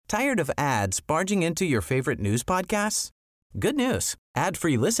Tired of ads barging into your favorite news podcasts? Good news.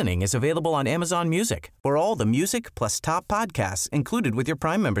 Ad-free listening is available on Amazon Music for all the music plus top podcasts included with your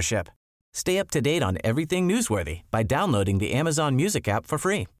Prime membership. Stay up to date on everything newsworthy by downloading the Amazon Music app for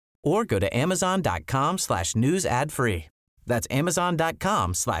free or go to amazon.com/news ad free. That's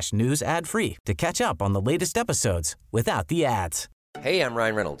amazon.com/news ad free to catch up on the latest episodes without the ads. Hey, I'm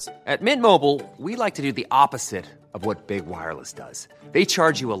Ryan Reynolds. At Mint Mobile, we like to do the opposite of what Big Wireless does. They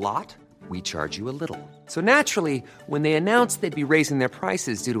charge you a lot, we charge you a little. So naturally, when they announced they'd be raising their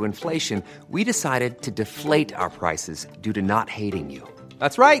prices due to inflation, we decided to deflate our prices due to not hating you.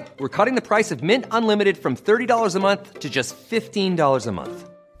 That's right. We're cutting the price of Mint Unlimited from $30 a month to just $15 a month.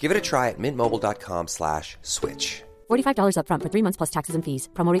 Give it a try at mintmobile.com/switch. $45 up front for 3 months plus taxes and fees.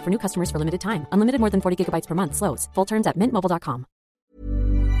 Promo rate for new customers for limited time. Unlimited more than 40 gigabytes per month. Slows full terms at mintmobile.com.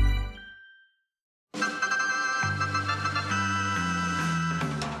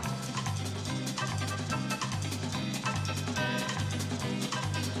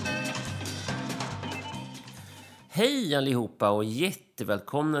 Hej allihopa och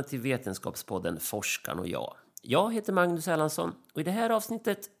jättevälkomna till Vetenskapspodden Forskaren och jag. Jag heter Magnus Erlandsson och i det här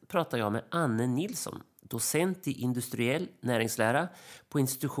avsnittet pratar jag med Anne Nilsson, docent i industriell näringslära på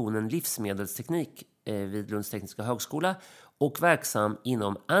institutionen livsmedelsteknik vid Lunds tekniska högskola och verksam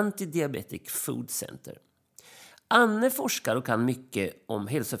inom Anti-Diabetic Food Center. Anne forskar och kan mycket om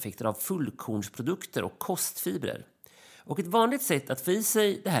hälsoeffekter av fullkornsprodukter och kostfibrer. Och ett vanligt sätt att få i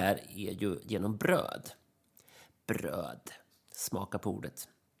sig det här är ju genom bröd. Bröd, smaka på ordet.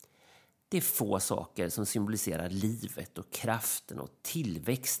 Det är få saker som symboliserar livet och kraften och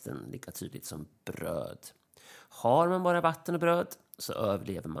tillväxten lika tydligt som bröd. Har man bara vatten och bröd så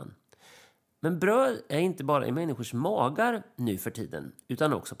överlever man. Men bröd är inte bara i människors magar nu för tiden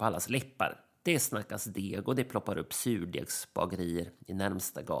utan också på allas läppar. Det snackas deg och det ploppar upp surdegsbagerier i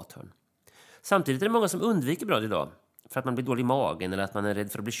närmsta gathörn. Samtidigt är det många som undviker bröd idag för att man blir dålig i magen eller att man är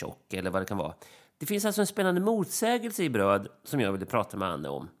rädd för att bli tjock eller vad det kan vara. Det finns alltså en spännande motsägelse i bröd som jag ville prata med Anne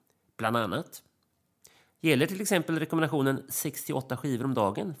om. Bland annat gäller till exempel rekommendationen 68 skivor om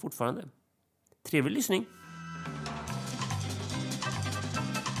dagen fortfarande. Trevlig lyssning!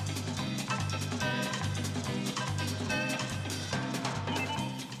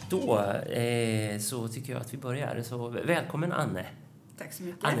 Då så tycker jag att vi börjar. Så välkommen Anne. Tack så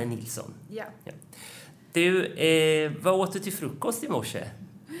mycket. Anne Nilsson. Ja. Du, vad åt du till frukost i morse?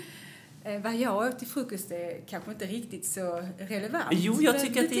 Vad jag åt till frukost är kanske inte riktigt så relevant. Jo, jag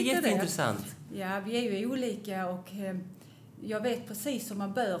tycker att det är jätteintressant. Ja, vi är ju olika och jag vet precis hur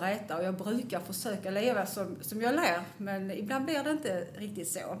man bör äta och jag brukar försöka leva som jag lär. Men ibland blir det inte riktigt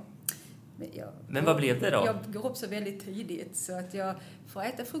så. Men vad blev det då? Jag går upp så väldigt tidigt så att jag får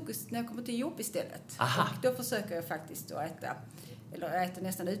äta frukost när jag kommer till jobb istället. Aha. Och då försöker jag faktiskt att äta, eller jag äter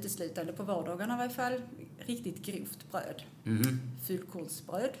nästan uteslutande på vardagarna i varje fall, riktigt grovt bröd.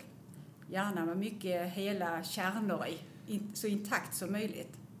 Fullkornsbröd. Gärna med mycket hela kärnor i, så intakt som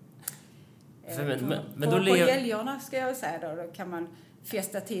möjligt. Men på helgerna ska jag säga då kan man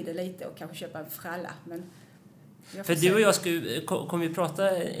fästa till det lite och kanske köpa en fralla. Men för du och jag kommer ju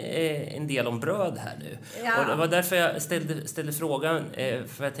prata en del om bröd här nu. Ja. Och det var därför jag ställde frågan.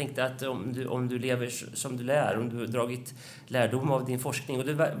 För jag tänkte att om du lever som du lär, om du har dragit lärdom av din forskning. Och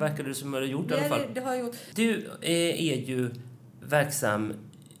det verkar du som du har gjort i alla fall. Det har jag gjort. Du är ju verksam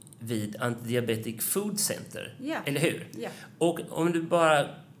vid Anti-Diabetic Food Center, eller hur? Ja. Och om du bara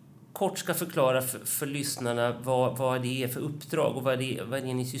kort ska förklara för lyssnarna vad det är för uppdrag och vad är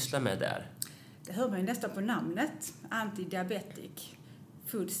det ni sysslar med där? Det hör man ju nästan på namnet, Anti-Diabetic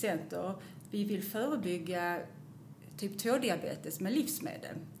Food Center. Vi vill förebygga typ 2-diabetes med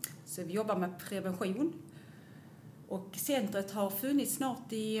livsmedel. Så vi jobbar med prevention. Och centret har funnits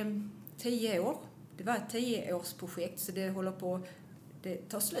snart i 10 år. Det var ett 10-årsprojekt så det håller på det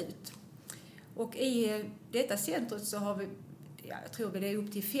tar slut. Och i detta centret så har vi, jag tror det är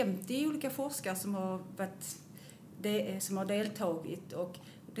upp till 50 olika forskare som har deltagit. Och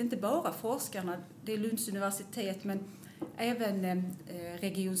det är inte bara forskarna, det är Lunds universitet men även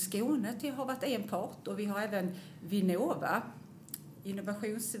Region Skåne har varit en part. Och vi har även Vinnova,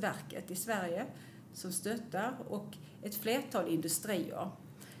 Innovationsverket i Sverige, som stöttar och ett flertal industrier.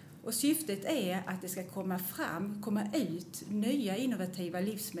 Och syftet är att det ska komma ut nya innovativa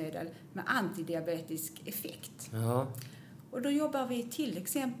livsmedel med antidiabetisk effekt. Ja. Och då jobbar vi till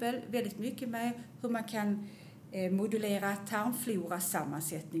exempel väldigt mycket med hur man kan modulera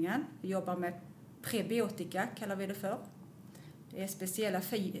tarmflorasammansättningen. Vi jobbar med prebiotika, kallar vi det för. Det är speciella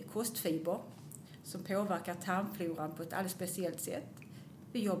kostfiber som påverkar tarmfloran på ett alldeles speciellt sätt.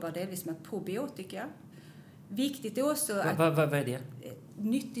 Vi jobbar delvis med probiotika. Viktigt också att... Vad är det?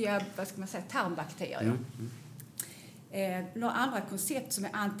 nyttiga, tarmbakterier. Några andra koncept som är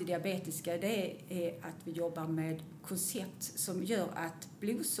antidiabetiska, det är att vi jobbar med koncept som gör att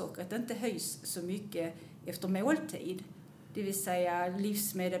blodsockret inte höjs så mycket efter måltid. Det vill säga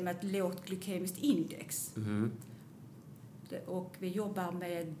livsmedel med ett lågt glykemiskt index. Och vi jobbar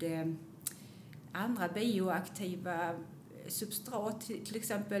med andra bioaktiva substrat, till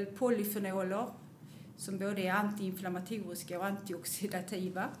exempel polyfenoler, som både är antiinflammatoriska och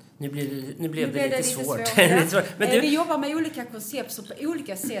antioxidativa. Nu blev det lite svårt. Men vi jobbar med olika koncept som på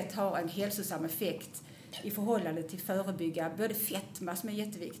olika sätt har en hälsosam effekt i förhållande till förebygga både fetma, som är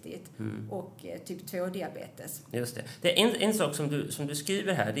jätteviktigt, och typ 2-diabetes. Just det. Det är en sak som du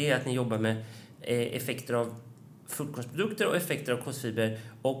skriver här, det är att ni jobbar med effekter av fullkornsprodukter och effekter av kostfiber.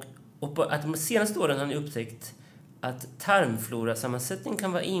 Och att de senaste åren har ni upptäckt att tarmflorasammansättning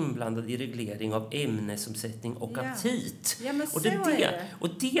kan vara inblandad i reglering av ämnesomsättning och aptit. Ja, men och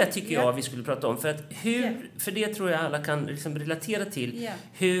det tycker jag vi skulle prata om. För det tror jag alla kan liksom relatera till.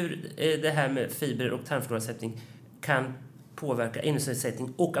 Hur det här med fiber och tarmflorasammansättning kan påverka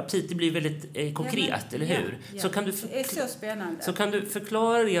ämnesomsättning och aptit. Det blir väldigt konkret, eller hur? Så kan du det är så spännande. Så kan du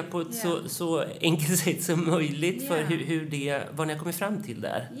förklara det på ett så enkelt sätt som möjligt för vad ni har kommit fram till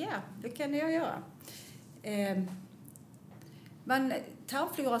där? Ja, det kan jag göra.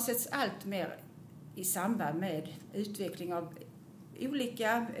 Tarmflora sätts allt mer i samband med utveckling av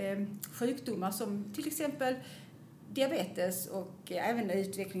olika sjukdomar som till exempel diabetes och även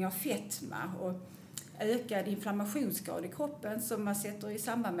utveckling av fetma och ökad inflammationsgrad i kroppen som man sätter i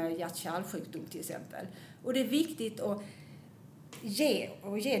samband med hjärt-kärlsjukdom till exempel. Och det är viktigt att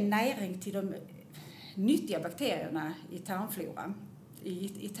ge näring till de nyttiga bakterierna i tarmfloran,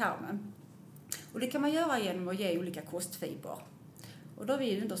 i tarmen. Och det kan man göra genom att ge olika kostfiber. Och då har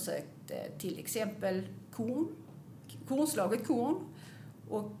vi undersökt till exempel kornslaget korn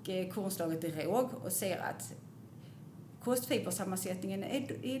och kornslaget råg och ser att kostfibersammansättningen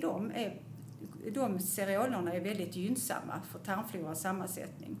i de cerealerna är väldigt gynnsamma för tarmflorans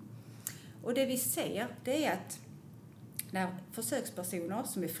sammansättning. Och det vi ser, det är att när försökspersoner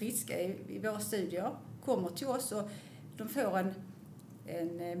som är friska i våra studier kommer till oss och de får en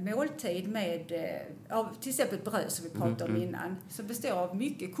måltid med till exempel bröd som vi pratade om innan, som består av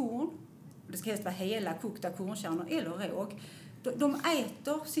mycket korn. Det ska helst vara hela kokta kornkärnor eller råg. De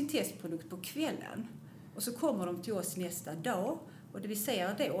äter sin testprodukt på kvällen och så kommer de till oss nästa dag. Och det vi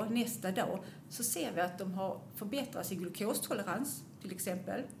ser då, nästa dag, så ser vi att de har förbättrat sin glukostolerans till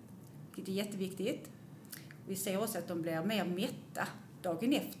exempel, vilket är jätteviktigt. Vi ser också att de blir mer mätta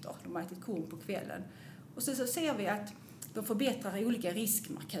dagen efter. De har ätit korn på kvällen. Och så ser vi att de förbättrar olika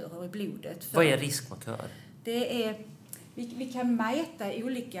riskmarkörer i blodet. Vad är riskmarkör? Det är, vi kan mäta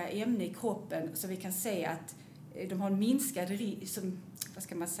olika ämnen i kroppen så vi kan se att de har en minskad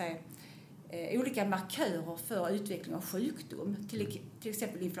olika markörer för utveckling av sjukdom. Till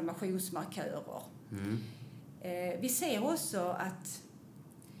exempel inflammationsmarkörer. Vi ser också att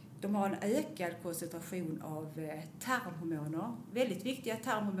de har en ökad koncentration av tarmhormoner. Väldigt viktiga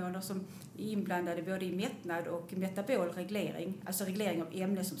tarmhormoner som är inblandade både i mättnad och metabol reglering. Alltså reglering av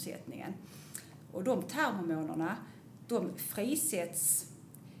ämnesomsättningen. Och de tarmhormonerna, de frisätts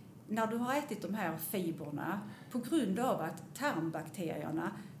när du har ätit de här fibrerna på grund av att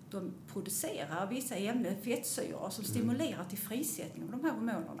tarmbakterierna de producerar vissa ämnen, fettsyror, som stimulerar till frisättning av de här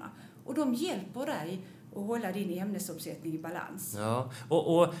hormonerna. Och de hjälper dig att hålla din ämnesomsättning i balans. Ja,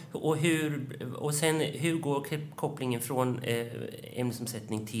 och sen hur går kopplingen från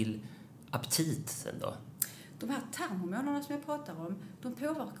ämnesomsättning till aptit sen då? De här tarmhormonerna som jag pratar om, de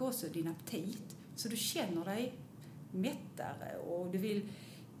påverkar också din aptit. Så du känner dig mättare och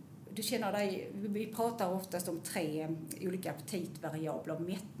du känner dig, vi pratar oftast om 3 olika aptitvariabler: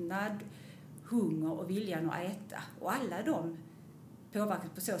 mättnad, hunger och viljan att äta. Och alla de påverkas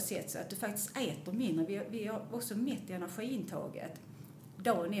på så sätt så att du faktiskt äter mindre. Vi har också mätt i energiintaget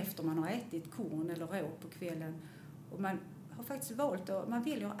dagen efter man har ätit korn eller råg på kvällen. Och man har faktiskt valt att man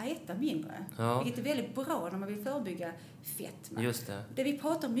väljer att äta mindre. Ja. Vilket är väldigt bra när man vill förebygga fetma. Just det. Det vi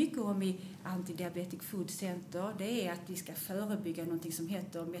pratar mycket om i Anti-Diabetic Food Center, det är att vi ska förebygga något som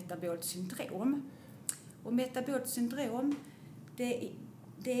heter metabolt syndrom. Och metabolt syndrom, det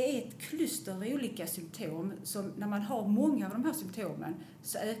är ett kluster av olika symptom som när man har många av de här symptomen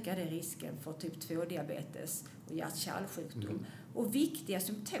så ökar det risken för typ 2-diabetes och hjärt-kärlsjukdom. Och viktiga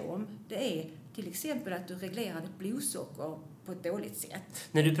symptom, det är till exempel att du reglerar ditt blodsocker på ett dåligt sätt.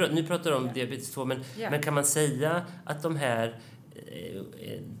 Nu pratar du om diabetes 2, men kan man säga att de här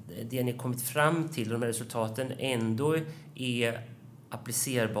det ni kommit fram till, de här resultaten ändå är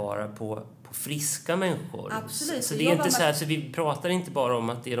applicerbara på på friska människor. Absolut. Så det är inte så här, så vi pratar inte bara om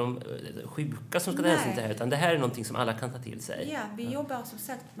att det är de sjuka som ska ta hänsyn till det här, utan det här är någonting som alla kan ta till sig. Ja, vi jobbar som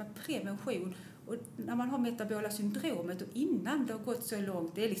sagt med prevention. Och när man har metabola syndromet och innan det har gått så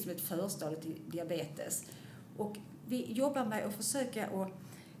långt, det är liksom ett förstadie till diabetes. Och vi jobbar med att försöka att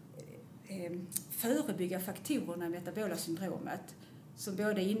förebygga faktorerna i metabola syndromet. Som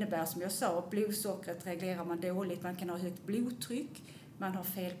både innebär, som jag sa, blodsockret reglerar man dåligt, man kan ha högt blodtryck, man har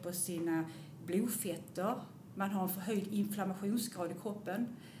fel på sina blodfetter, man har en förhöjd inflammationsgrad i kroppen.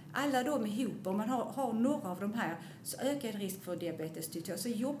 Alla de ihop, om man har några av de här, så ökar risk för diabetes typ 2. Så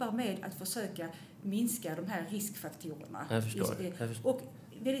jobbar med att försöka minska de här riskfaktorerna. Jag förstår. Och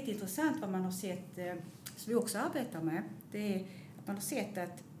väldigt intressant vad man har sett, som vi också arbetar med, det är att man har sett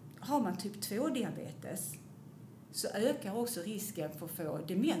att har man typ 2-diabetes så ökar också risken för att få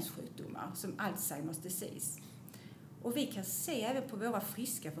demenssjukdomar som Alzheimers disease. Och vi kan se även på våra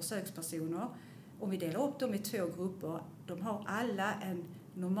friska försökspersoner, om vi delar upp dem i 2 grupper, de har alla en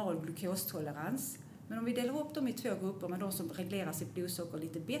normal glukostolerans. Men om vi delar upp dem i 2 grupper med de som reglerar sitt blodsocker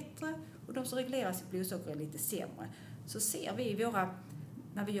lite bättre och de som reglerar sitt blodsocker lite sämre, så ser vi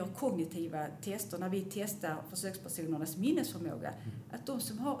när vi gör kognitiva tester, när vi testar försökspersonernas minnesförmåga, att de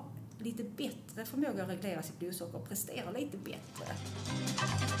som har lite bättre förmåga att reglera sitt blodsocker presterar lite bättre.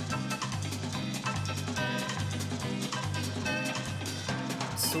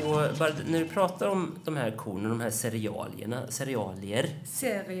 Så bara, när du pratar om de här kornen, de här cerealier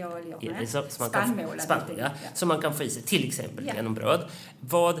som man kan få i sig, till exempel genom bröd.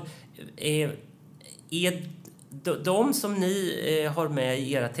 Vad är de som ni har med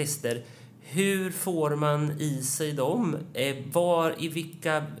i era tester, hur får man i sig dem? I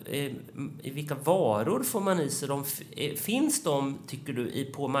vilka varor får man i sig dem? Finns de, tycker du,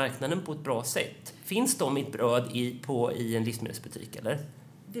 på marknaden på ett bra sätt? Finns de i ett bröd i en livsmedelsbutik, eller?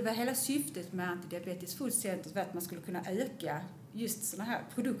 Det var hela syftet med Antidiabetes Food Center, att man skulle kunna öka just sådana här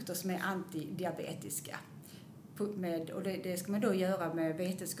produkter som är antidiabetiska. Och det ska man då göra med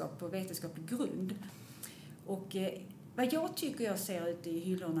vetenskaplig grund. Och vad jag tycker jag ser ute i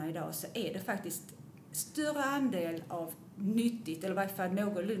hyllorna idag, så är det faktiskt större andel av nyttigt, eller i varje fall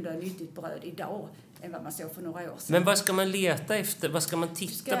någorlunda nyttigt bröd idag än vad man såg för några år sedan. Men vad ska man leta efter? Vad ska man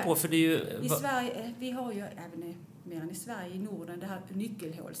titta på? För det är ju... I Sverige, vi har ju även mer än i Sverige, i Norden, det här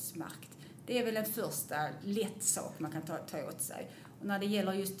nyckelhålsmärkt. Det är väl en första lätt sak man kan ta åt sig. Och när det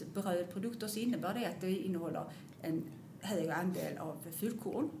gäller just brödprodukter så innebär det att det innehåller en hög andel av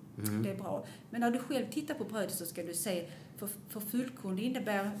fullkorn. Det är bra. Men när du själv tittar på brödet så ska du se, för fullkorn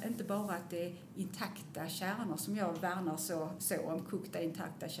innebär inte bara att det är intakta kärnor, som jag värnar så om kokta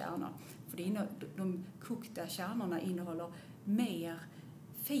intakta kärnor. För de kokta kärnorna innehåller mer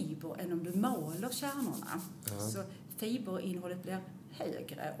fiber än om du maler kärnorna. Så fiberinnehållet blir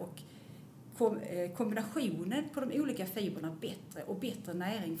högre och kombinationen på de olika fibrerna bättre och bättre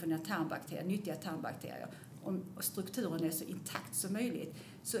näring för dina tarmbakterier, nyttiga tarmbakterier. Och strukturen är så intakt som möjligt.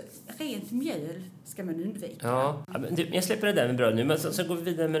 Så rent mjöl ska man undvika. Ja, jag släpper det där med bröd nu, men så går vi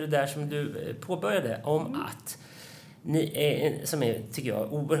vidare med det där som du påbörjade om att ni, som är, tycker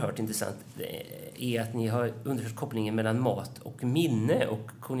jag, oerhört intressant, är att ni har undersökt kopplingen mellan mat och minne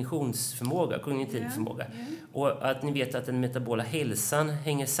och kognitiv förmåga. Och att ni vet att den metabola hälsan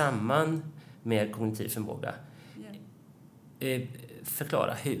hänger samman med kognitiv förmåga.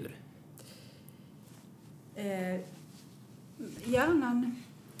 Förklara hur. Hjärnan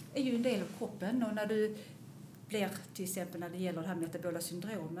är ju en del av kroppen, och när du blir, till exempel när det gäller det här metabola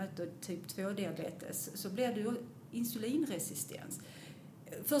syndromet och typ 2-diabetes, så blir du insulinresistens.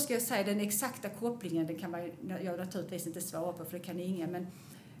 Först ska jag säga den exakta kopplingen, den kan jag naturligtvis inte svara på, för det kan ingen, men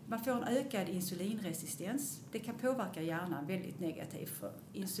man får en ökad insulinresistens. Det kan påverka hjärnan väldigt negativt, för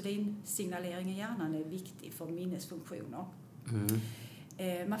insulinsignalering i hjärnan är viktig för minnesfunktioner.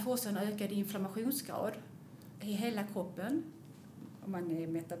 Man får också en ökad inflammationsgrad i hela kroppen. Om man är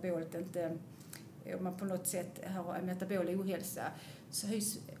metabolt om man på något sätt har en metabol ohälsa, så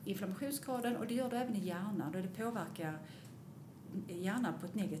höjs inflammationsgraden, och det gör det även i hjärnan, och det påverkar hjärnan på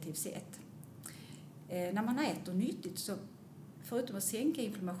ett negativt sätt. När man äter nyttigt, så förutom att sänka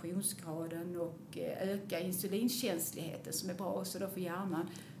inflammationsgraden och öka insulinkänsligheten, som är bra också då för hjärnan,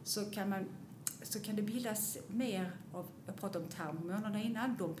 så kan det bildas mer av, jag pratade om tarmhormonerna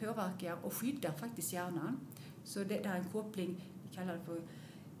innan, de påverkar och skyddar faktiskt hjärnan. Så det är en koppling, vi kallar det för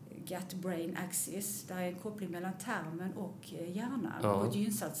gut-brain axis, där är en koppling mellan tarmen och hjärnan på ett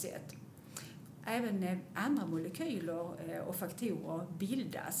gynnsamt sätt. Även andra molekyler och faktorer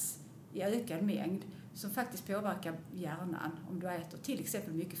bildas i ökad mängd som faktiskt påverkar hjärnan om du äter till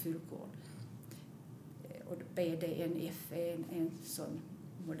exempel mycket fullkorn. Och BDNF är en sån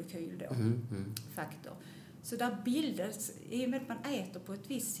molekyl då, faktor. Så där bildas, i och med att man äter på ett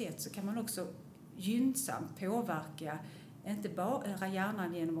visst sätt så kan man också gynnsamt påverka inte bara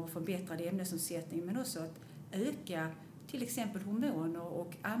hjärnan genom att förbättra ämnesomsättning men också att öka till exempel hormoner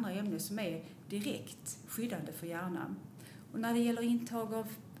och andra ämnen som är direkt skyddande för hjärnan. Och när det gäller intag av,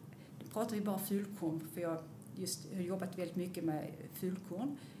 då pratar vi bara fullkorn, för jag har jobbat väldigt mycket med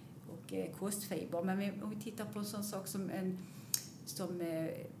fullkorn och kostfiber. Men om vi tittar på en sån sak som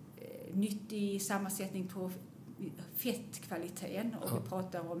nyttig sammansättning på fettkvaliteten och vi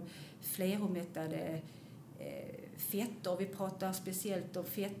pratar om fleromättade fetter. Vi pratar speciellt om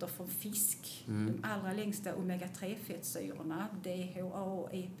fetter från fisk. De allra längsta omega-3-fettsyrorna, DHA och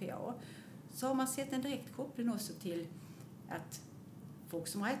EPA. Så har man sett en direkt koppling också till att folk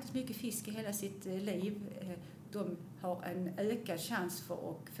som har ätit mycket fisk i hela sitt liv, de har en ökad chans för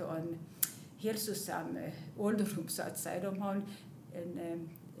att få en hälsosam ålderdom så att säga. De har en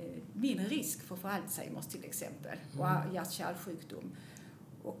mindre risk för att få Alzheimers till exempel och hjärt-kärlsjukdom.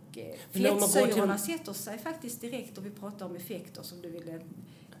 Och fettsyrorna sätter sig faktiskt direkt, om vi pratar om effekter som du ville,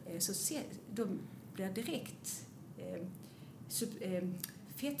 så de blir direkt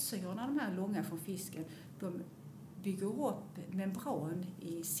fettsyrorna, de här långa från fisken, de bygger upp membran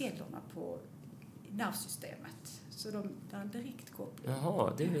i cellerna på nervsystemet. Så de är en direkt koppling.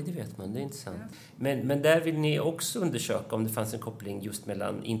 Jaha, det vet man, det är intressant. Ja. Men där vill ni också undersöka om det fanns en koppling just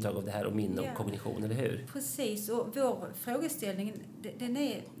mellan intag av det här och minne och kognition, eller hur? Precis, och vår frågeställning, den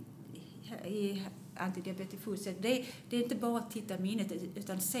är i antidiabetic food, det är inte bara att titta minnet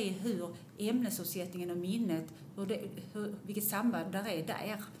utan se hur ämnesomsättningen och minnet, vilket samband där är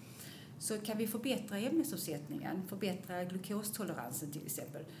där. Så kan vi förbättra ämnesomsättningen, förbättra glukostoleransen till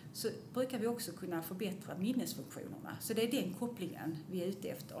exempel, så brukar vi också kunna förbättra minnesfunktionerna. Så det är den kopplingen vi är ute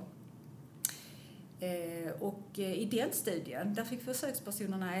efter. Och i den studien, där fick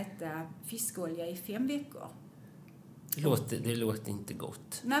försökspersonerna äta fiskolja i 5 veckor. Det låter inte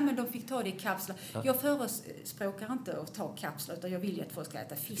gott. Nej, men de fick ta det i kapslar. Ja. Jag förespråkar inte att ta kapslar, utan jag vill ju att folk ska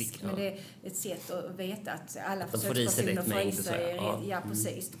äta fisk. Men det är ett sätt att veta att alla försökspersoner får i sig. Ja,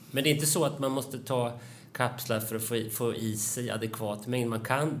 precis. Men det är inte så att man måste ta kapslar för att få i sig adekvat mängd. Man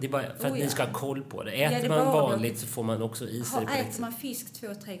kan, det är bara för att ni ska ha koll på det. Äter man vanligt så får man också i sig det. Äter man fisk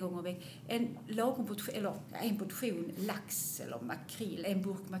 2-3 gånger i veckan, en portion lax eller makrill, en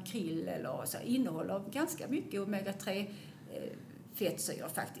burk makrill eller så, innehåller ganska mycket omega-3 fettsyror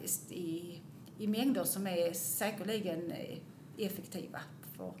faktiskt i mängder som är säkerligen effektiva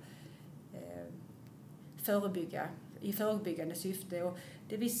för i förebyggande syfte. Och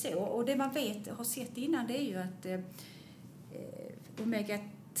det vi såg, och det man har sett innan, det är ju att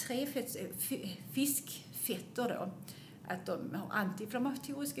omega-3 fiskfetter då, att de har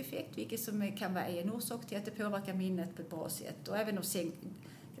antiinflammatorisk effekt, vilket som kan vara en orsak till att det påverkar minnet på ett bra sätt. Och även att kan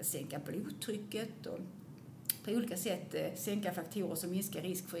sänka blodtrycket och på olika sätt sänka faktorer som minskar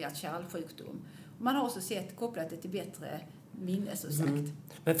risk för hjärt-kärlsjukdom. Man har också sett kopplat det till bättre minne, så sagt.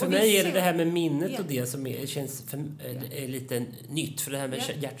 Men för mig är det här med minnet och det som känns är lite nytt. För det här med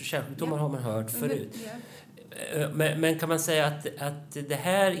hjärt- och kärlsjukdomar har man hört förut. Men kan man säga att det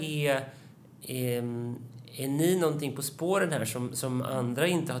här är ni någonting på spåren här som andra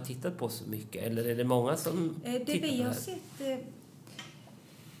inte har tittat på så mycket? Eller är det många som tittar på det här? Det vi har sett...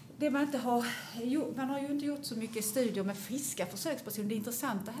 Man har ju inte gjort så mycket studier med friska försökspersoner. Det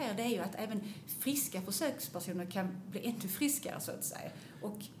intressanta här, det är ju att även friska försökspersoner kan bli ännu friskare, så att säga.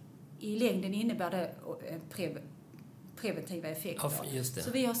 Och i längden innebär det preventiva effekter. Ja, just det.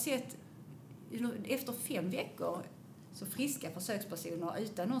 Så vi har sett efter 5 veckor så friska försökspersoner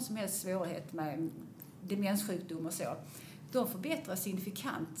utan någon som helst svårighet med demenssjukdom och så, de förbättrar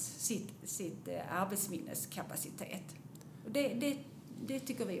signifikant sitt arbetsminneskapacitet. Och det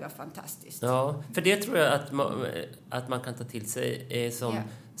tycker vi var fantastiskt. Ja, för det tror jag att man kan ta till sig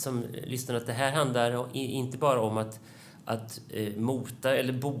som lyssnar, att det här handlar inte bara om att mota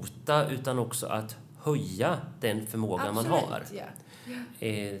eller bota, utan också att höja den förmåga man har.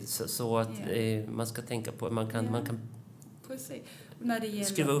 Så att man ska tänka på man kan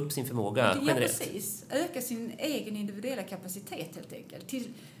skruva upp sin förmåga generellt. Precis. Öka sin egen individuella kapacitet helt enkelt.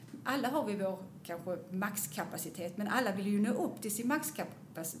 Alla har vi vår kanske maxkapacitet, men alla vill ju nå upp till sin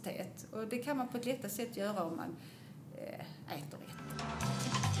maxkapacitet. Och det kan man på ett lättare sätt göra om man äter rätt.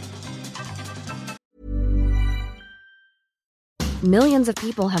 Millions of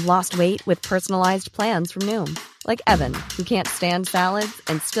people have lost weight with personalized plans from Noom. Like Evan, who can't stand salads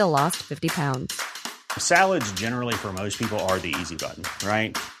and still lost 50 pounds. Salads generally for most people are the easy button,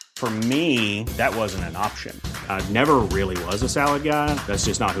 right? For me, that wasn't an option. I never really was a salad guy. That's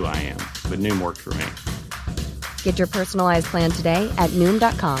just not who I am. But Noom worked for me. Get your personalized plan today at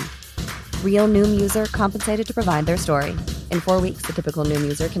Noom.com. Real Noom user compensated to provide their story. In 4 weeks, the typical Noom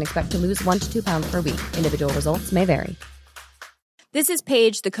user can expect to lose 1 to 2 pounds per week. Individual results may vary. This is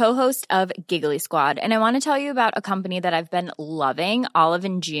Paige, the co-host of Giggly Squad, and I want to tell you about a company that I've been loving, Olive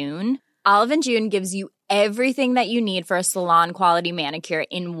 & June. Olive & June gives you everything that you need for a salon-quality manicure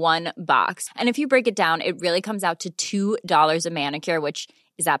in one box. And if you break it down, it really comes out to $2 a manicure, which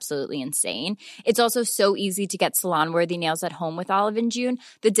is absolutely insane. It's also so easy to get salon-worthy nails at home with Olive & June.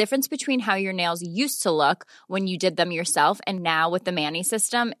 The difference between how your nails used to look when you did them yourself and now with the Mani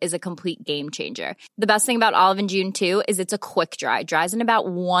system is a complete game changer. The best thing about Olive & June, too, is it's a quick dry. Dries in about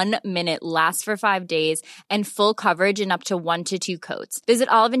 1 minute, lasts for 5 days, and full coverage in up to 1 to 2 coats. Visit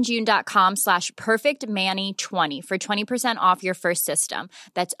oliveandjune.com/perfectmani20 for 20% off your first system.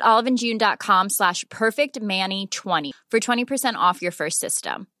 That's oliveandjune.com/perfectmani20 for 20% off your first system.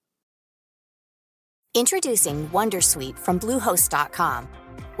 Introducing Wondersuite from Bluehost.com.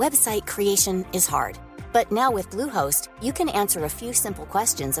 Website creation is hard, but now with Bluehost, you can answer a few simple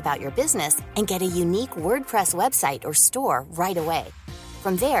questions about your business and get a unique WordPress website or store right away.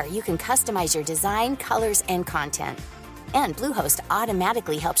 From there, you can customize your design, colors, and content. And Bluehost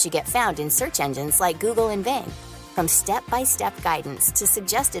automatically helps you get found in search engines like Google and Bing. From step-by-step guidance to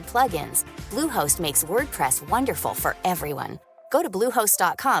suggested plugins, Bluehost makes WordPress wonderful for everyone. Go to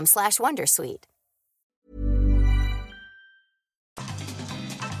bluehost.com/wondersuite.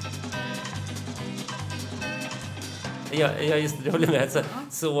 Ja, just det, jag håller med.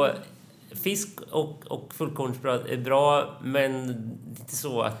 Så fisk och fullkornsbröd är bra, men det är inte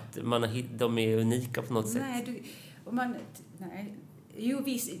så att de är unika på något sätt.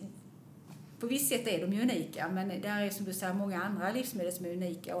 På visst sätt är de unika, men där är som du säger många andra livsmedel som är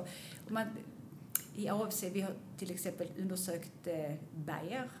unika. Och i AFC vi har till exempel undersökt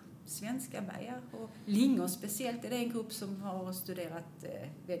bär, svenska bär och lingon speciellt. Är det en grupp som har studerat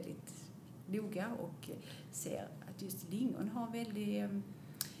väldigt noga och ser att just lingon har väldigt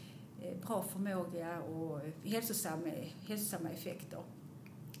bra förmåga och hälsosamma effekter.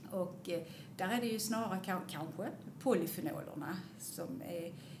 Och där är det ju snarare kanske polyfenolerna som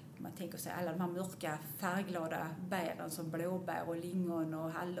är, man tänker sig alla de här mörka färgglada bären som blåbär och lingon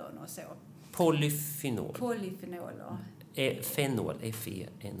och hallon och så. Polyfenoler. Fenol,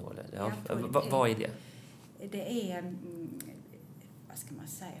 F-E-N-O-L. Ja. Vad är det? Det är, vad ska man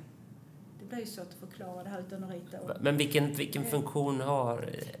säga? Det blir ju svårt att förklara det här utan att rita. Men vilken funktion har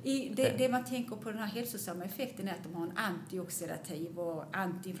det man tänker på den här hälsosamma effekten är att de har en antioxidativ och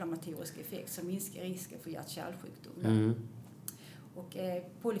antiinflammatorisk effekt som minskar risken för hjärt-kärlsjukdom. Och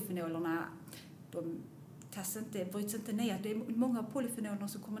polyfenolerna, de bryts inte ner. Det är många av polyfenolerna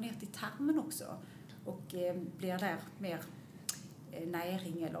som kommer ner till tarmen också och blir där mer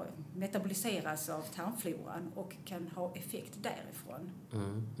näring eller metaboliseras av tarmfloran och kan ha effekt därifrån.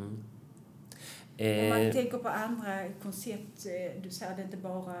 Om man tänker på andra koncept, du säger det inte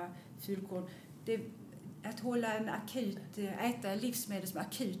bara fullkorn. Att hålla äta livsmedel som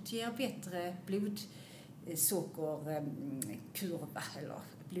akut ger bättre blodsockerkurva eller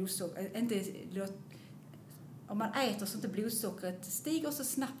blodsocker. Om man äter så inte blodsockret stiger så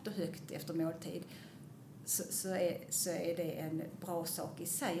snabbt och högt efter måltid så är det en bra sak i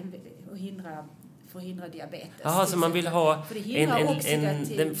sig att förhindra diabetes. Jaha, så man vill ha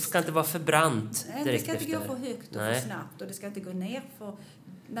den ska inte vara för brant direkt efter. Det ska inte gå för högt och för snabbt och det ska inte gå ner för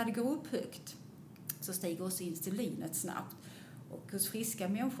när det går upp högt så stiger också insulinet snabbt. Och hos friska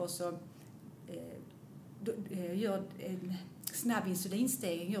människor så gör en snabb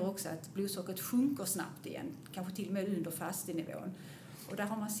insulinstegring gör också att blodsockret sjunker snabbt igen, kanske till och med under fastenivån. Och där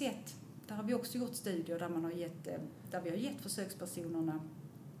har vi också gjort studier där vi har gett försökspersonerna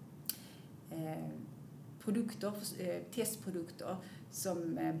testprodukter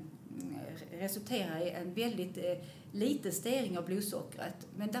som resulterar i en väldigt liten stegring av blodsockret.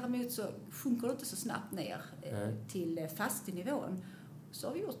 Men däremot så sjunker det inte så snabbt ner till fastenivån. Så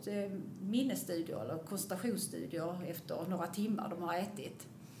har vi gjort minnesstudier eller koncentrationsstudier efter några timmar de har ätit.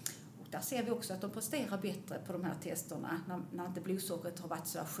 Och där ser vi också att de presterar bättre på de här testerna när inte blodsockret har varit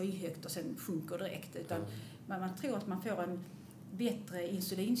så skyhögt och sen sjunker direkt. Utan man tror att man får en bättre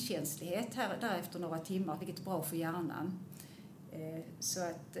insulinkänslighet där efter några timmar, vilket är bra för hjärnan. Så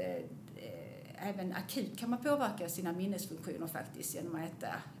att även akut kan man påverka sina minnesfunktioner faktiskt genom att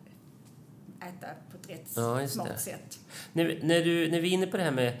äta på ett rätt smart sätt. När vi är inne på det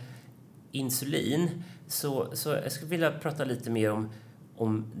här med insulin så jag skulle vilja prata lite mer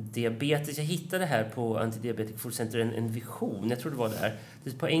om diabetes. Jag hittade här på Antidiabetic Food Center en vision. Jag tror det var där.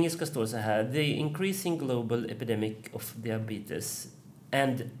 På engelska står det så här: The increasing global epidemic of diabetes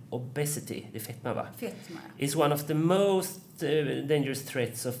and obesity, det är fetma va? Fetma. Is one of the most dangerous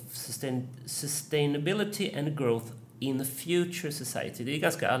threats of sustainability and growth in the future society. Det är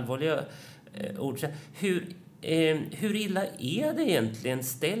ganska allvarliga ord. Hur illa är det egentligen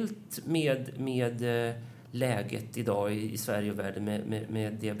ställt med läget idag i Sverige och världen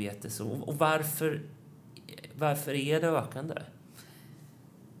med diabetes? Och varför är det ökande?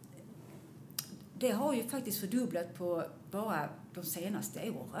 Det har ju faktiskt fördubblat på bara de senaste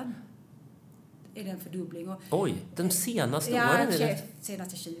åren. Är det en fördubbling? Och, oj, de senaste åren? Ja,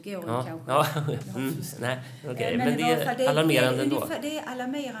 senaste 20 åren kanske. Ja. Nej, okay. Men det är alarmerande ändå. Det är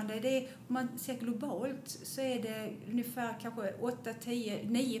alarmerande. Om man ser globalt så är det ungefär kanske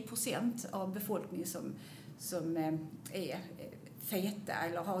 8-9% av befolkningen som är feta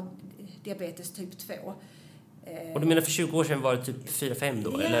eller har diabetes typ 2. Och du menar för 20 år sedan var det typ 4-5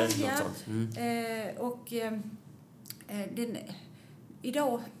 då? Eller något sånt?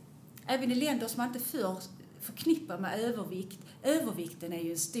 Idag, även i länder som man inte förknippar med övervikt. Övervikten är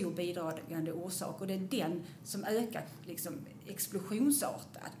ju en stor bidragande orsak och det är den som ökar liksom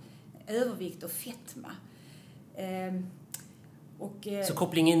explosionsartat. Övervikt och fetma. Så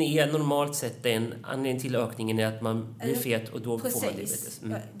kopplingen är normalt sett den anledningen till ökningen är att man blir fet och då får man diabetes.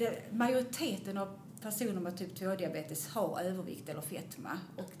 Majoriteten av personer med typ 2-diabetes har övervikt eller fetma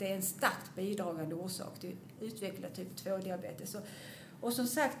och det är en starkt bidragande orsak till utveckla typ 2-diabetes. Och som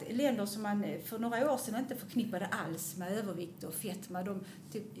sagt, länder som man för några år sedan inte förknippade alls med övervikt och fetma,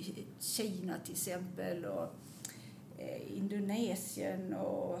 typ Kina till exempel och Indonesien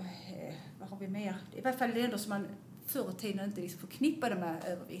och vad har vi mer? I varje fall länder som man förr i tiden inte liksom förknippade med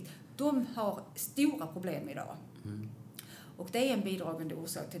övervikt. De har stora problem idag. Mm. Och det är en bidragande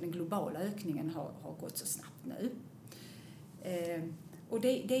orsak till den globala ökningen har gått så snabbt nu. Och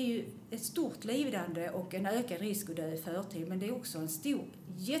det är ju ett stort lidande och en ökad risk att dö i förtid, men det är också en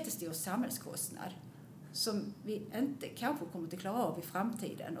jättestor samhällskostnad som vi inte kanske kommer att klara av i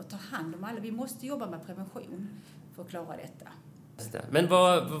framtiden och ta hand om alla. Vi måste jobba med prevention för att klara detta. Men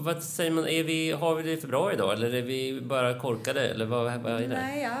vad säger man, har vi det för bra idag eller är vi bara korkade eller vad är det?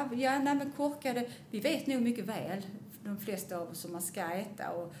 Nej, men korkade, vi vet nog mycket väl de flesta av oss som man ska äta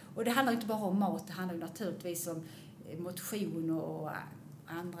och det handlar inte bara om mat, det handlar naturligtvis om motion och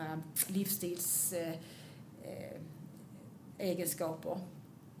andra livsstilsegenskaper.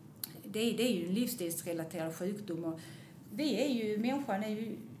 Det är ju en livsstilsrelaterad sjukdom och människan är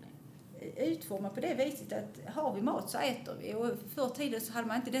ju utformad på det viset att har vi mat så äter vi och förr i tiden så hade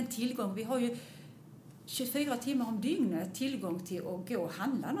man inte den tillgång. Vi har ju 24 timmar om dygnet tillgång till att gå och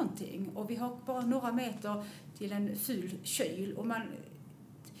handla någonting och vi har bara några meter till en full kyl och man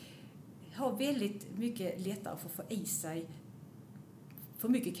har väldigt mycket lättare för att få i sig för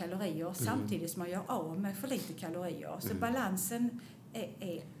mycket kalorier samtidigt som man gör av med för lite kalorier. Så balansen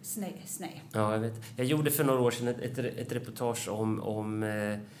är sned. Ja, jag vet. Jag gjorde för några år sedan ett reportage om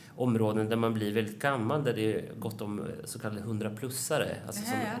områden där man blir väldigt gammal, där det är gott om så kallade 100-plussare. Alltså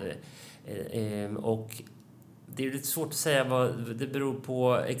och det är lite svårt att säga vad det beror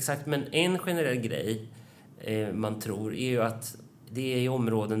på exakt, men en generell grej man tror är ju att det är i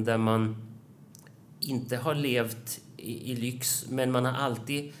områden där man inte har levt i lyx, men man har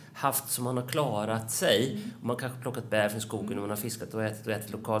alltid haft som man har klarat sig. Man kanske plockat bär från skogen och man har fiskat och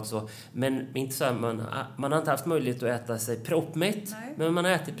ätit lokalt så. Men inte så här, man har inte haft möjlighet att äta sig proppmätt, men man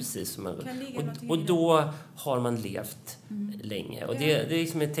har ätit precis som man vill. Och då har man levt länge. Och det är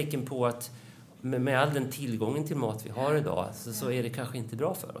liksom ett tecken på att med all den tillgången till mat vi har idag så är det kanske inte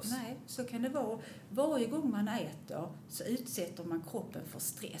bra för oss. Nej, så kan det vara. Varje gång man äter så utsätter man kroppen för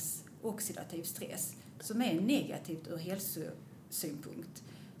stress, oxidativ stress, som är negativt ur hälsosynpunkt.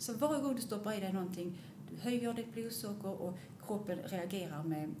 Så varje gång du stoppar i dig någonting, du höjer ditt blodsocker och kroppen reagerar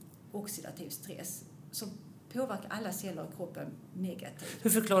med oxidativ stress, så påverkar alla celler i kroppen negativt. Hur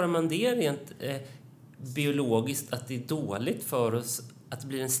förklarar man det rent biologiskt, att det är dåligt för oss att det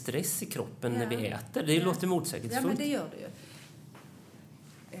blir en stress i kroppen när vi äter? Det låter motsägelsefullt. Ja, men det gör det ju.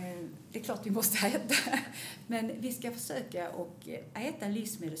 Det är klart vi måste äta, men vi ska försöka och äta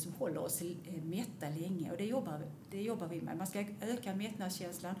livsmedel som håller oss mätta länge och det jobbar vi med. Man ska öka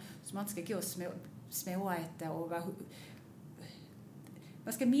mättnadskänslan så man inte ska gå småäta och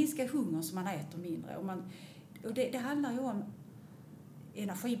man ska minska hunger så man äter mindre och det handlar ju om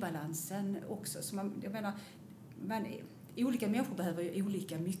energibalansen också. Så olika människor behöver ju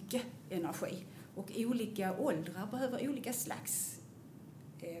olika mycket energi och olika åldrar behöver olika slags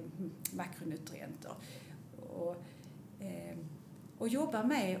makronutrienter och jobba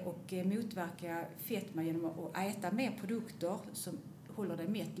med och motverka fetma genom att äta mer produkter som håller dig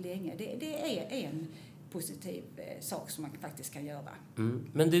mätt länge. Det är positiv sak som man faktiskt kan göra.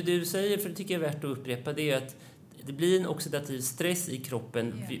 Men det du säger, för det tycker jag är värt att upprepa, det är att det blir en oxidativ stress i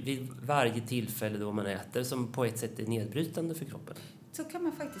kroppen vid varje tillfälle då man äter som på ett sätt är nedbrytande för kroppen. Så kan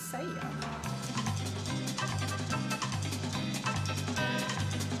man faktiskt säga.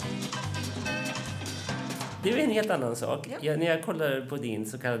 Det är en helt annan sak. När jag kollar på din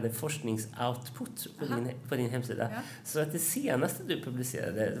så kallade forskningsoutput på din hemsida, så att det senaste du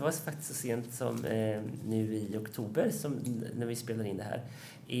publicerade, det var faktiskt så sent som nu i oktober, som när vi spelar in det här,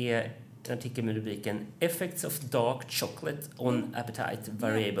 är en artikel med rubriken Effects of Dark Chocolate on Appetite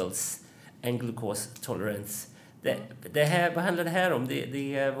Variables and Glucose Tolerance. Det här, vad handlar det här om?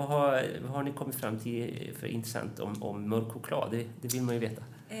 Vad har ni kommit fram till för intressant om mörk choklad? Det vill man ju veta.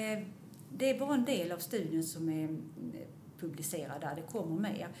 Det är bara en del av studien som är publicerad där, det kommer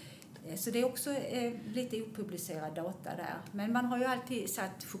mer. Så det är också lite opublicerad data där. Men man har ju alltid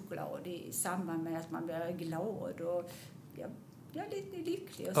satt choklad i samband med att man blir glad och lite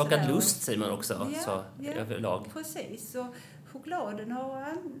lycklig. Och Skakad lust säger man också, överlag. Precis, och choklad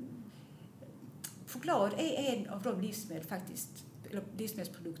är en av de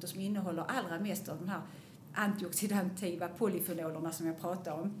livsmedelsprodukter som innehåller allra mest av de här antioxidantiva polyfenolerna som jag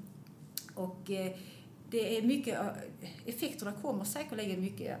pratar om. Och det är mycket, effekterna kommer säkerligen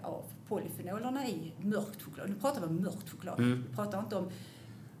mycket av polyfenolerna i mörkt choklad. Nu pratar vi om mörkt choklad. Vi pratar inte om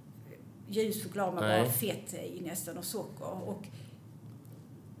ljus choklad med bara fett i nästan och socker. Och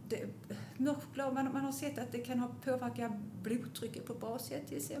mörk choklad, man har sett att det kan påverka blodtrycket på ett bra sätt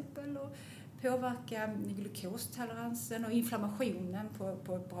till exempel. Och påverka glukostoleransen och inflammationen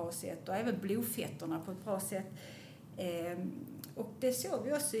på ett bra sätt. Och även blodfetterna på ett bra sätt. Och det såg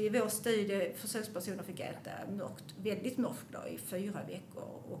vi också i vår studie. Försökspersoner fick äta väldigt mörkt choklad i 4 veckor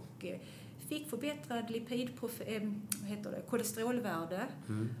och fick förbättrad kolesterolvärde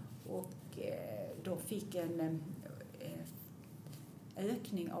och de fick en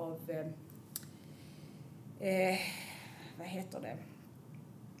ökning av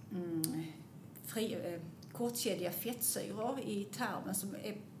kortkedjiga fettsyror i tarmen som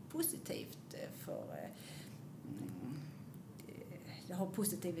är positivt för det har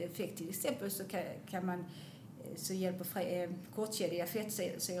positiv effekt. Till exempel så kan man så hjälper kortkedjiga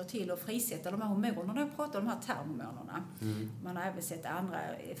fettsyror till att frisätta de här hormonerna. Jag pratar om de här tarmhormonerna. Man har även sett andra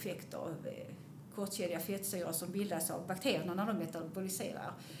effekter av kortkedjiga fettsyror som bildas av bakterierna när de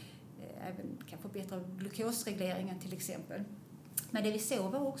metaboliserar. Även kan förbättra glukosregleringen till exempel. Men det vi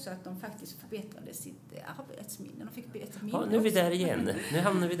såg var också att de faktiskt förbättrade sitt arbetsminne. De fick bättre minne. Nu är vi där igen. Nu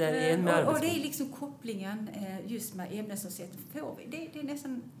hamnar vi där igen med arbetsminne. Och det är liksom kopplingen just med ämnesomsättning. Det är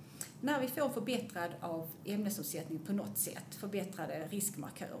nästan, när vi får förbättrad av ämnesomsättning på något sätt, förbättrade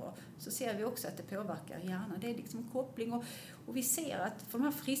riskmarkörer, så ser vi också att det påverkar hjärnan. Det är liksom en koppling. Och vi ser att för de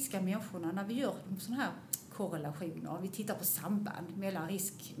här friska människorna, när vi gör sådana här korrelationer, vi tittar på samband mellan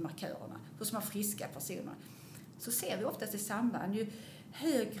riskmarkörerna hos de här friska personerna, så ser vi oftast ett samband. Ju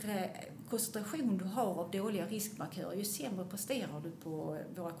högre koncentration du har av dåliga riskmarkörer, ju sämre presterar du på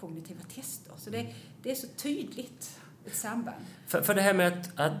våra kognitiva tester. Så det är så tydligt ett samband. För det här med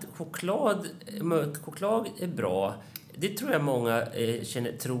att mörk choklad är bra, det tror jag många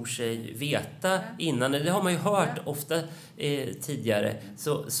tror sig veta innan. Det har man ju hört ofta tidigare.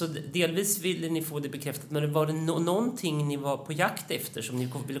 Så delvis ville ni få det bekräftat. Men var det någonting ni var på jakt efter som ni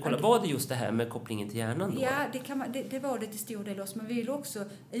ville kolla? Var det just det här med kopplingen till hjärnan då? Ja, det var det till stor del också. Men vi ville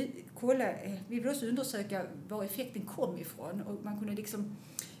också undersöka var effekten kom ifrån. Och man kunde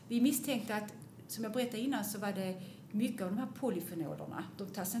vi misstänkte att, som jag berättade innan, så var det mycket av de här polyfenolerna. De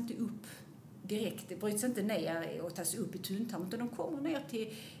tas inte upp direkt, det bryts inte ner och tas upp i tunntarmen, utan de kommer ner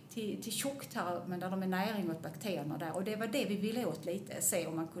till tjocktarmen där de är näring åt bakterierna där. Och det var det vi ville åt lite, se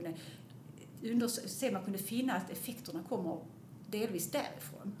om man kunde finna att effekterna kommer delvis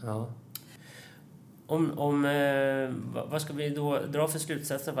därifrån. Ja. Vad ska vi då dra för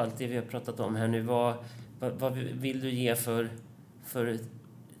slutsats av allt det vi har pratat om här nu? Vad vill du ge för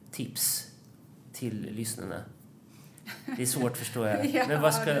tips till lyssnarna? Det är svårt, förstår jag. Ja, men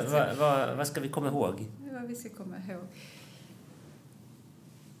vad ska vi komma ihåg? Vad vi ska komma ihåg?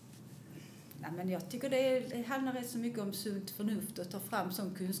 Nej, men jag tycker det handlar rätt så mycket om sunt förnuft och ta fram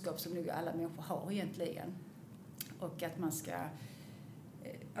sån kunskap som nog alla människor har egentligen. Och att man ska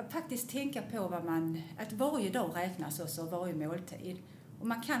faktiskt tänka på att varje dag räknas också, varje måltid. Och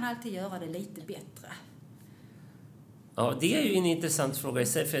man kan alltid göra det lite bättre. Ja, det är ju en intressant fråga i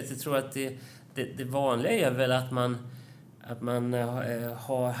sig, för jag tror att det vanliga är väl att man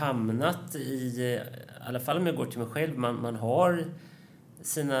har hamnat i alla fall om jag går till mig själv, man har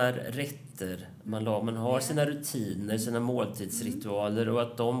sina rätt vanligheter man har sina rutiner, sina måltidsritualer och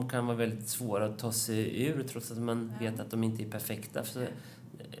att de kan vara väldigt svåra att ta sig ur trots att man vet att de inte är perfekta. Så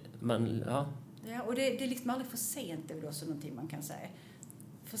Ja, och det är liksom aldrig för sent, det är också någonting man kan säga.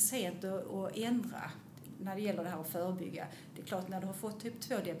 För sent att ändra när det gäller det här att förebygga. Det är klart, när du har fått typ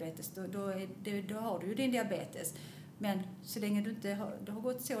 2-diabetes, då har du ju din diabetes. Men så länge det har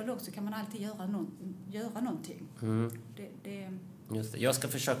gått så långt så kan man alltid göra någonting. Just det. Jag ska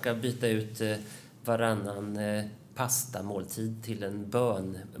försöka byta ut varannan pastamåltid till en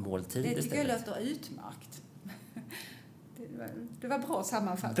bönmåltid istället. Det tycker jag låter utmärkt. Det var bra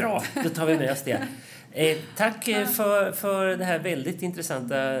sammanfattat. Bra, då tar vi med oss det. Tack för det här väldigt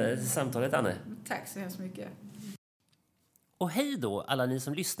intressanta samtalet, Anne. Tack så hemskt mycket. Och hej då alla ni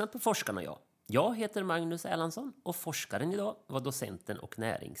som lyssnat på Forskarna och jag. Jag heter Magnus Erlandsson och forskaren idag var docenten och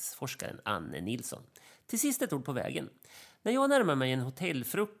näringsforskaren Anne Nilsson. Till sist ett ord på vägen. När jag närmar mig en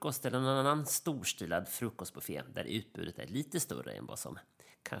hotellfrukost eller någon annan storstilad frukostbuffé där utbudet är lite större än vad som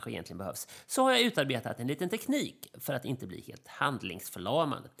kanske egentligen behövs, så har jag utarbetat en liten teknik för att inte bli helt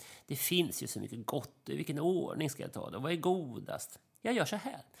handlingsförlamad. Det finns ju så mycket gott. I vilken ordning ska jag ta det? Och vad är godast? Jag gör så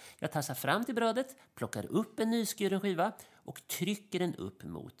här. Jag tassar fram till brödet, plockar upp en nyskuren skiva och trycker den upp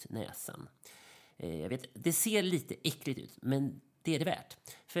mot näsan. Jag vet, det ser lite äckligt ut, men det är det värt.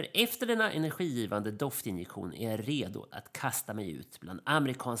 För efter denna energigivande doftinjektion är jag redo att kasta mig ut bland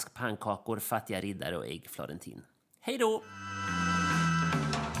amerikansk pannkakor, fattiga riddare och ägg florentin. Hej då!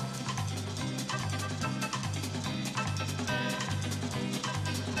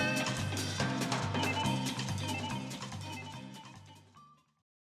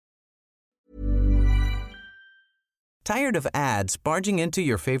 Tired of ads barging into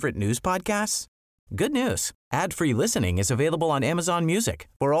your favorite news podcasts? Good news. Ad-free listening is available on Amazon Music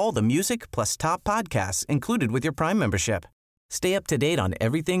for all the music plus top podcasts included with your Prime membership. Stay up to date on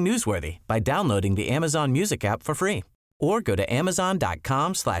everything newsworthy by downloading the Amazon Music app for free or go to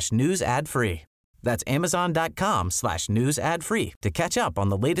amazon.com/news ad free. That's amazon.com/news ad free to catch up on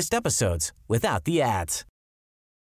the latest episodes without the ads.